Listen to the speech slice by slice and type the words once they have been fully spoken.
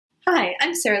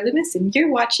I'm Sarah Loomis, and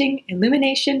you're watching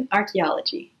Illumination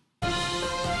Archaeology.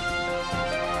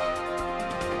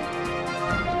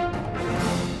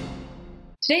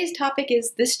 Today's topic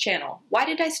is this channel. Why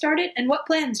did I start it, and what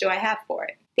plans do I have for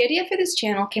it? The idea for this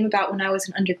channel came about when I was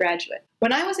an undergraduate.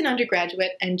 When I was an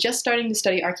undergraduate and just starting to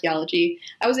study archaeology,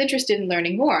 I was interested in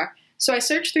learning more, so I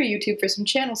searched through YouTube for some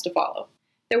channels to follow.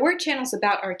 There were channels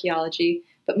about archaeology,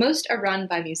 but most are run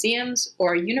by museums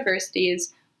or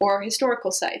universities or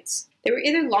historical sites. They were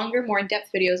either longer, more in-depth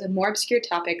videos on more obscure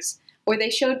topics, or they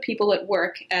showed people at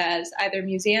work as either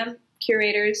museum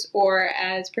curators or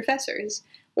as professors,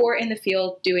 or in the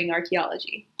field doing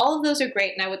archaeology. All of those are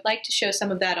great, and I would like to show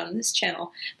some of that on this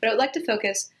channel, but I would like to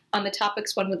focus on the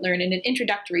topics one would learn in an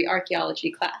introductory archaeology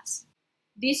class.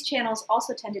 These channels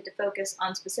also tended to focus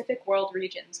on specific world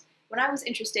regions when I was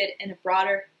interested in a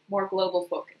broader, more global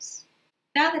focus.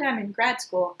 Now that I'm in grad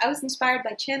school, I was inspired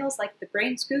by channels like The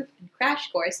Brain Scoop and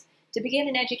Crash Course to begin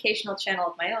an educational channel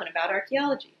of my own about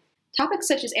archaeology. Topics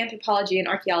such as anthropology and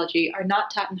archaeology are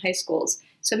not taught in high schools,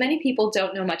 so many people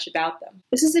don't know much about them.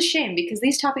 This is a shame because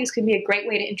these topics can be a great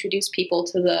way to introduce people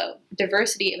to the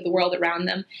diversity of the world around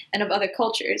them and of other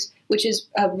cultures, which is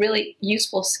a really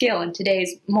useful skill in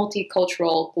today's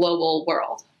multicultural global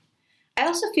world. I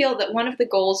also feel that one of the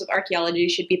goals of archaeology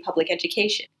should be public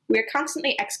education. We are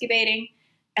constantly excavating,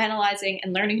 analyzing,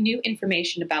 and learning new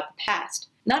information about the past.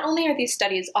 Not only are these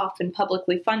studies often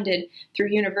publicly funded through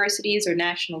universities or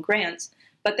national grants,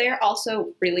 but they are also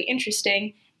really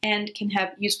interesting and can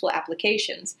have useful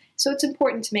applications, so it's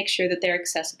important to make sure that they're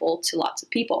accessible to lots of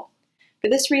people. For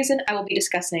this reason, I will be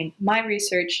discussing my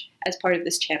research as part of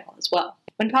this channel as well.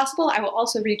 When possible, I will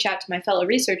also reach out to my fellow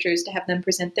researchers to have them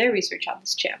present their research on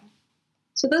this channel.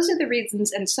 So those are the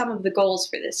reasons and some of the goals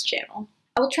for this channel.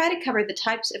 I will try to cover the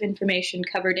types of information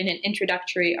covered in an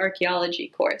introductory archaeology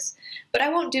course, but I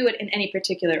won't do it in any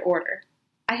particular order.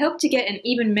 I hope to get an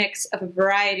even mix of a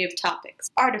variety of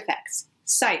topics, artifacts,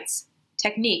 sites,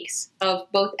 techniques of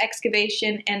both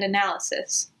excavation and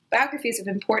analysis, biographies of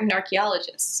important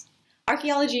archaeologists,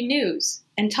 archaeology news,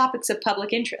 and topics of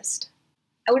public interest.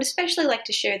 I would especially like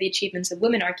to share the achievements of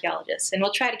women archaeologists, and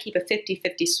will try to keep a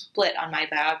 50-50 split on my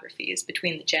biographies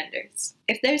between the genders.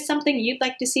 If there's something you'd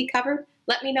like to see covered,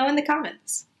 let me know in the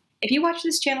comments. If you watch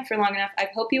this channel for long enough, I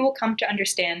hope you will come to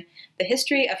understand the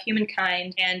history of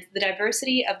humankind and the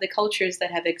diversity of the cultures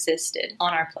that have existed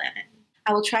on our planet.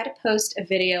 I will try to post a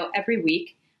video every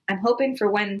week. I'm hoping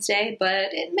for Wednesday,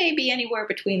 but it may be anywhere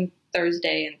between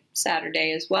Thursday and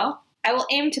Saturday as well. I will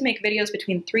aim to make videos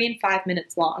between 3 and 5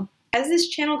 minutes long. As this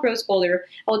channel grows older,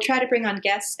 I will try to bring on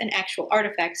guests and actual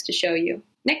artifacts to show you.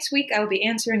 Next week, I will be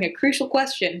answering a crucial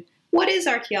question. What is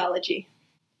archaeology?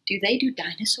 Do they do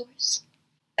dinosaurs?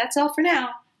 That's all for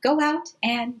now. Go out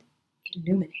and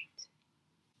illuminate.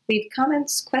 Leave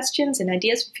comments, questions, and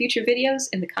ideas for future videos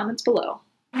in the comments below.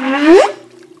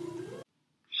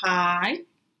 Hi.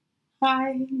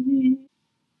 Hi.